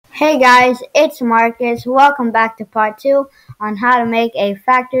Hey guys, it's Marcus. Welcome back to part 2 on how to make a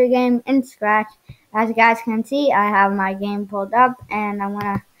factory game in Scratch. As you guys can see, I have my game pulled up and I'm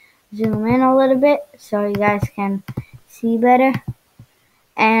going to zoom in a little bit so you guys can see better.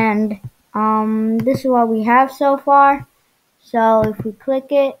 And this is what we have so far. So if we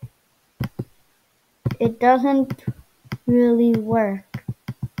click it, it doesn't really work.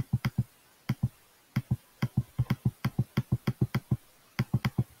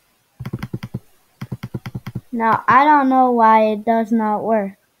 Now, I don't know why it does not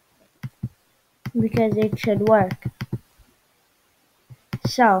work, because it should work.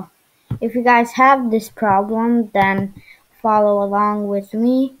 So, if you guys have this problem, then follow along with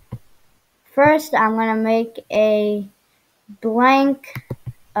me. First, I'm going to make a blank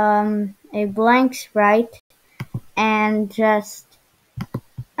sprite and just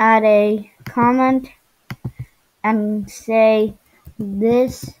add a comment and say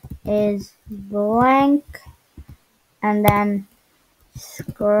this is blank and then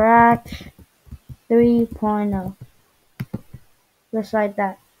Scratch 3.0, just like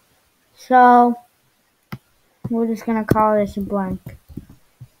that. So we're just gonna call this blank.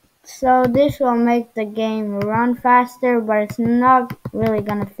 So this will make the game run faster, but it's not really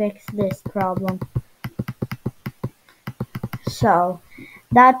gonna fix this problem. So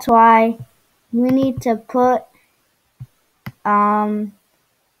that's why we need to put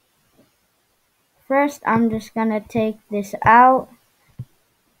first I'm just gonna take this out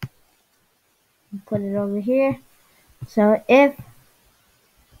and put it over here. So if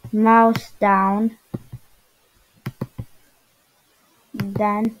mouse down,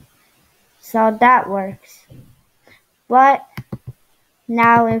 then so that works. But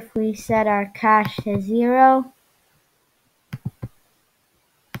now if we set our cache to 0,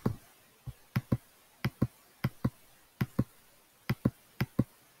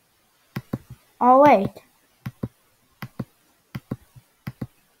 oh wait,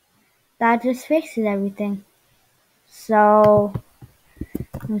 that just fixes everything. So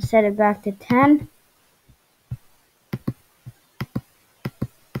I'm gonna set it back to 10.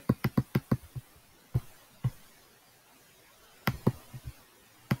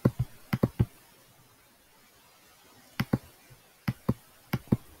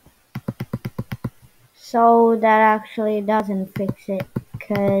 So that actually doesn't fix it,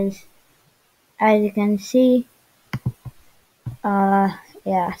 because as you can see,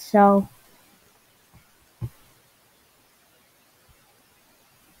 yeah, so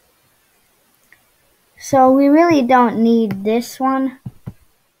we really don't need this one,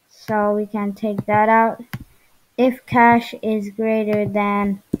 so we can take that out. If cache is greater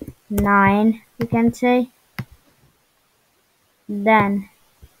than 9, we can say, then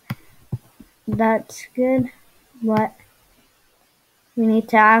that's good, but we need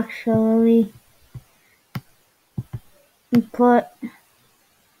to actually put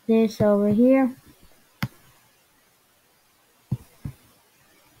this over here,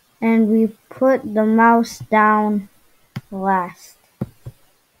 and we put the mouse down last.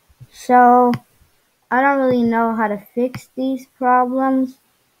 So I don't really know how to fix these problems,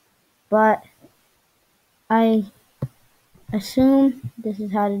 but I assume this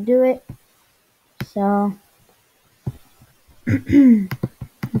is how to do it. So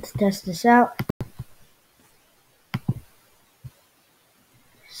let's test this out.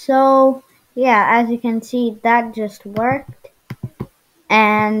 So yeah, as you can see, that just worked,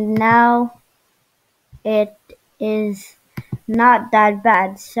 and now it is not that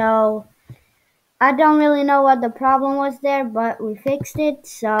bad. So I don't really know what the problem was there, but we fixed it,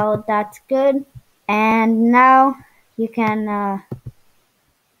 so that's good. And now you can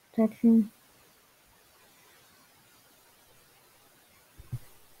touch me.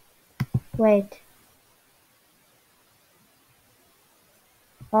 Wait.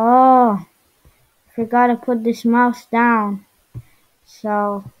 Oh, forgot to put this mouse down.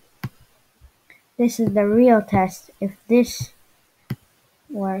 So this is the real test, if this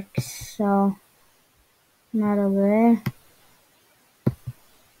works. So not over there.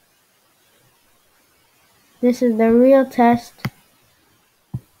 This is the real test.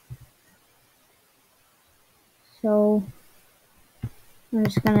 So I'm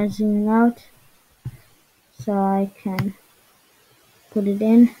just gonna zoom out so I can put it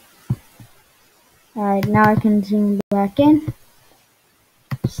in. Alright, now I can zoom back in.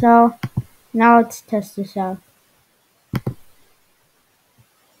 So now let's test this out.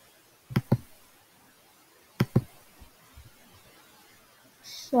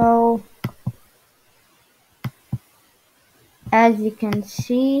 So as you can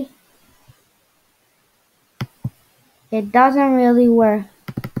see, it doesn't really work.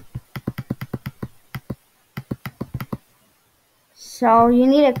 So you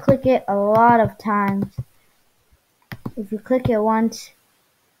need to click it a lot of times. If you click it once,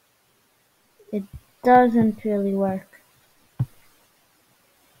 it doesn't really work.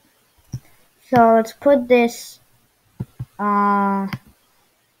 So let's put this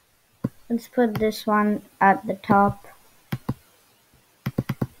one at the top.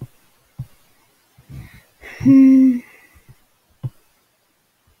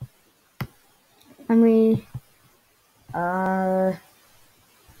 Let me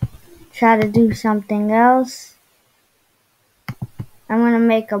try to do something else. I'm gonna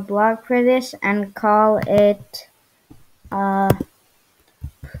make a block for this and call it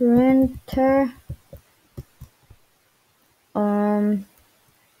printer.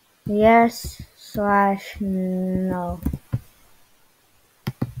 Yes / no.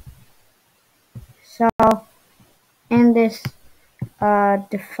 So in this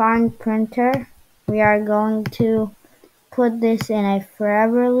define printer, we are going to put this in a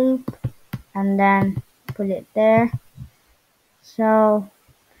forever loop and then put it there. So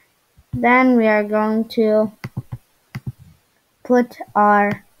then we are going to put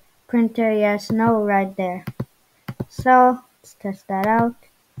our printer yes no right there. So let's test that out.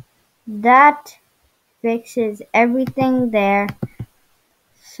 That fixes everything there.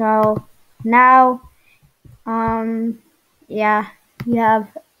 So now yeah, you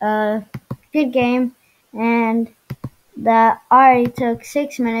have a good game, and that already took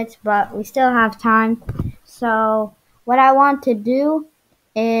 6 minutes, but we still have time. So what I want to do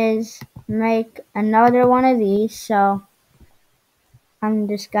is make another one of these. So I'm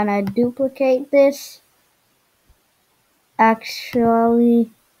just gonna duplicate this.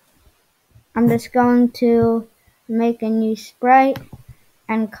 Actually, I'm just going to make a new sprite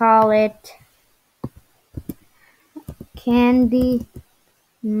and call it Candy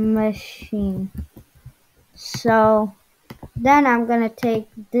Machine. So then I'm gonna take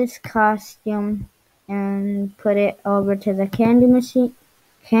this costume and put it over to the candy machine,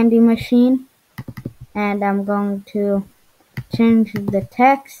 and I'm going to change the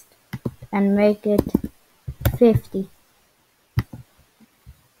text and make it 50.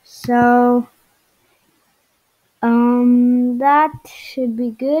 So that should be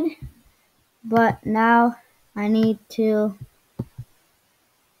good, but now I need to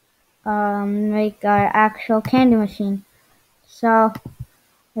make our actual candy machine. So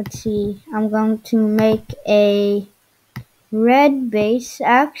let's see, I'm going to make a red base.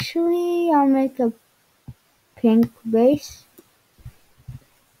 Actually, I'll make a pink base.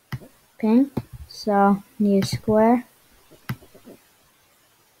 Pink. So need a square.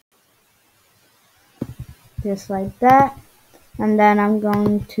 Just like that. And then I'm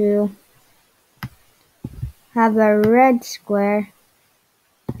going to have a red square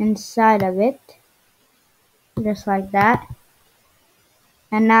inside of it. Just like that.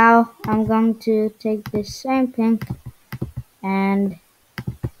 And now I'm going to take this same pink and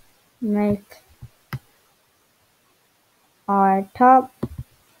make our top.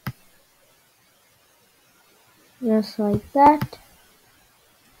 Just like that.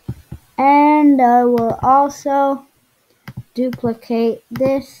 And I will also duplicate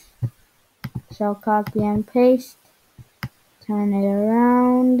this. So copy and paste. Turn it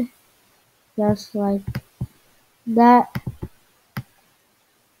around. Just like that.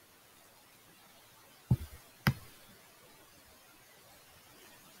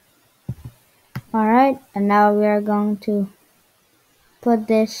 Alright, and now we are going to put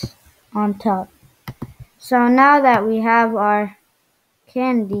this on top. So now that we have our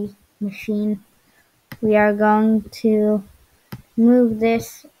candy machine, we are going to move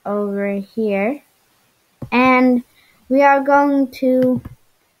this over here, and we are going to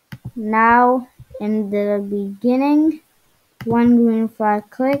now in the beginning, one green flag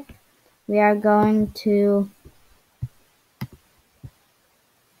click, we are going to,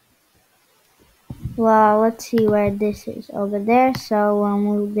 well, let's see where this is, over there. So we'll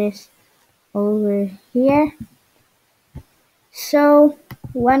move this over here. So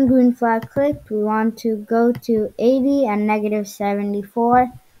one green flag clicked, we want to go to 80 and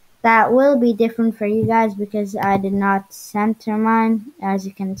 -74. That will be different for you guys because I did not center mine, as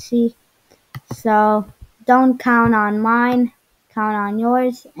you can see. So don't count on mine, count on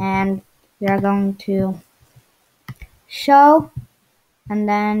yours, and we are going to show and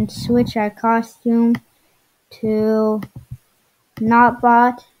then switch our costume to not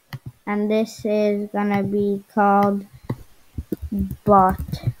bot, and this is gonna be called bot.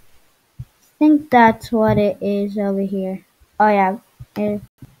 I think that's what it is over here. Oh yeah,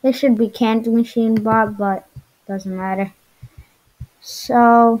 it should be candy machine bot, but doesn't matter.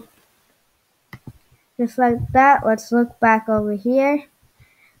 So just like that. Let's look back over here.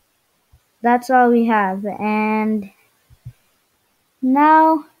 That's all we have, and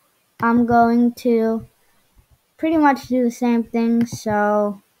now I'm going to pretty much do the same thing.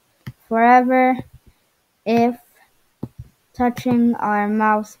 So forever if touching our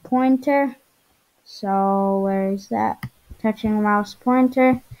mouse pointer, so where is that? Touching mouse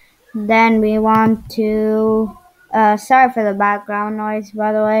pointer. Then we want to, sorry for the background noise,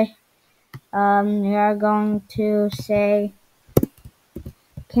 by the way. We are going to say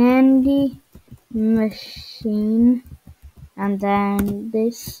candy machine, and then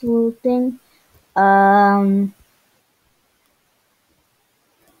this little thing,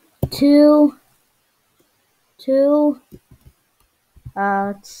 two,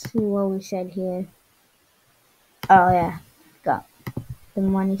 let's see what we said here. Oh yeah, got the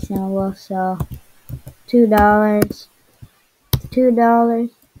money symbol, so $2, $2.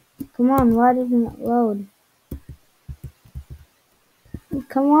 Come on, why doesn't it load?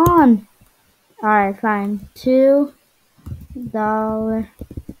 Come on. Alright, fine. $2.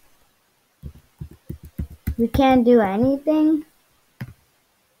 We can't do anything?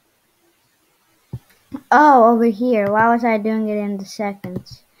 Oh, over here. Why was I doing it in the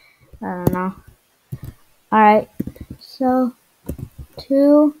seconds? I don't know. Alright, so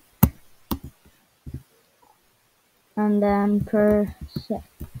 2 and then per sec,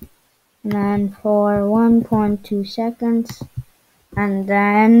 and then for 1.2 seconds, and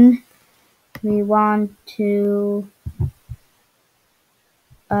then we want to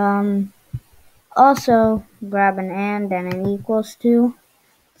also grab an and an equals to.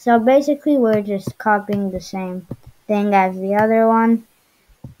 So basically we're just copying the same thing as the other one,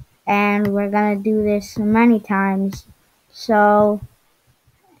 and we're gonna do this many times. So,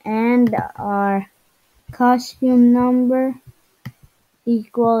 and our costume number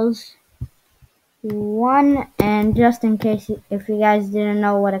equals 1, and just in case if you guys didn't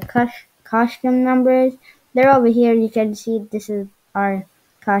know what a costume number is, they're over here. You can see this is our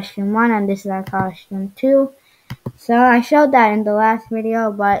costume 1 and this is our costume 2. So I showed that in the last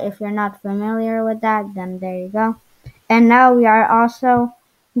video, but if you're not familiar with that, then there you go. And now we are also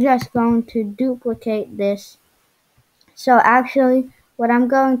just going to duplicate this. So actually what I'm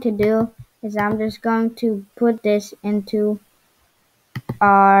going to do is I'm just going to put this into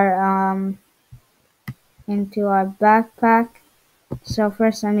our backpack. So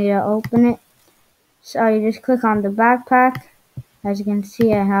first I need to open it. So you just click on the backpack. As you can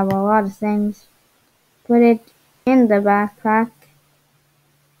see, I have a lot of things. Put it in the backpack.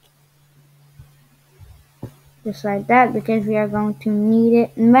 Just like that, because we are going to need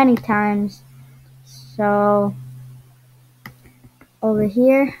it many times. So over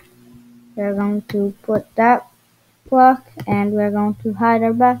here, we're going to put that block, and we're going to hide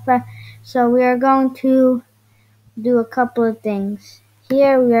our backpack. So we are going to do a couple of things.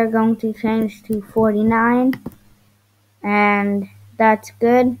 Here we are going to change to 49, and that's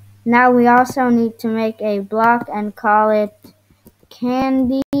good. Now we also need to make a block and call it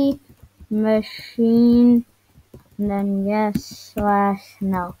candy machine, and then yes /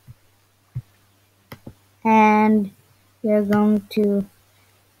 no. And we're going to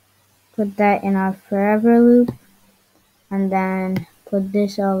put that in our forever loop, and then put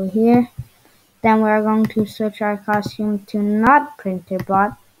this over here. Then we're going to switch our costume to not printer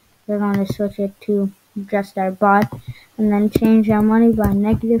bot. We're going to switch it to just our bot, and then change our money by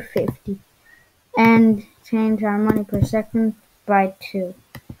 -50, and change our money per second by 2.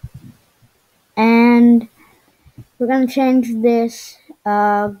 And we're going to change this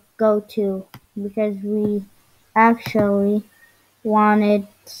go to, because we actually wanted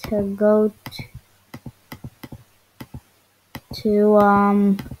to go to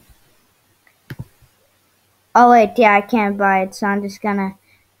oh wait, yeah, I can't buy it, so I'm just gonna,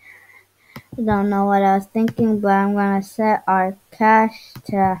 I don't know what I was thinking, but I'm gonna set our cash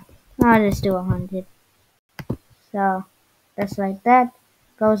to, I'll just do 100. So just like that,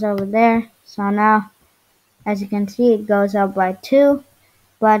 goes over there. So now as you can see, it goes up by 2,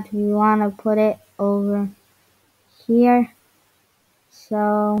 but we want to put it over here.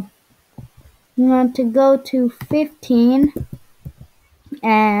 So we want to go to 15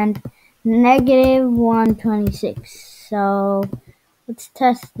 and -126. So let's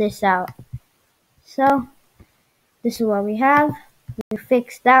test this out. So this is what we have. We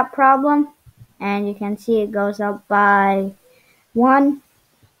fixed that problem, and you can see it goes up by 1.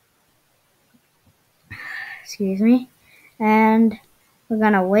 Excuse me. And we're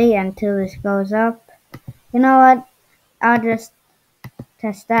gonna wait until this goes up. You know what? I'll just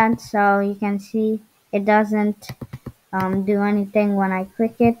test that, so you can see it doesn't do anything when I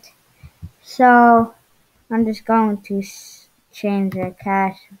click it. So I'm just going to change the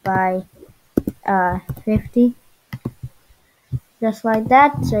cash by 50, just like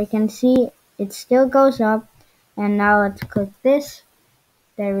that, so you can see it still goes up. And now let's click this.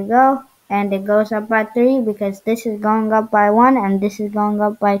 There we go. And it goes up by 3 because this is going up by 1 and this is going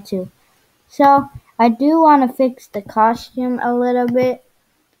up by 2. So I do want to fix the costume a little bit.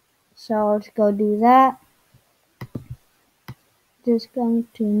 So let's go do that. Just going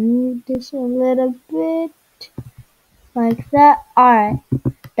to move this a little bit like that. Alright,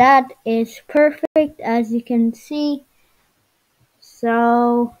 that is perfect as you can see.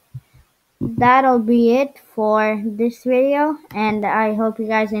 So that'll be it for this video, and I hope you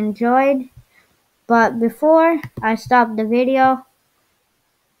guys enjoyed. But before I stop the video,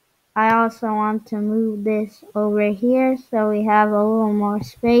 I also want to move this over here so we have a little more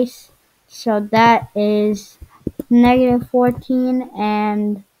space. So that is -14,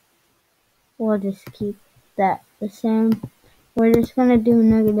 and we'll just keep that the same. We're just gonna do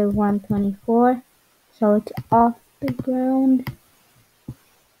 -124 so it's off the ground.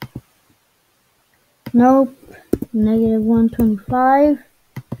 Nope, -125.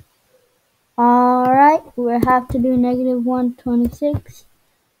 Alright, we'll have to do -126.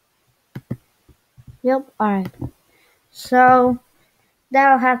 Yep, alright. So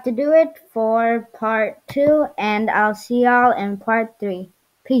that'll have to do it for part 2, and I'll see y'all in part 3.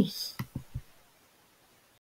 Peace.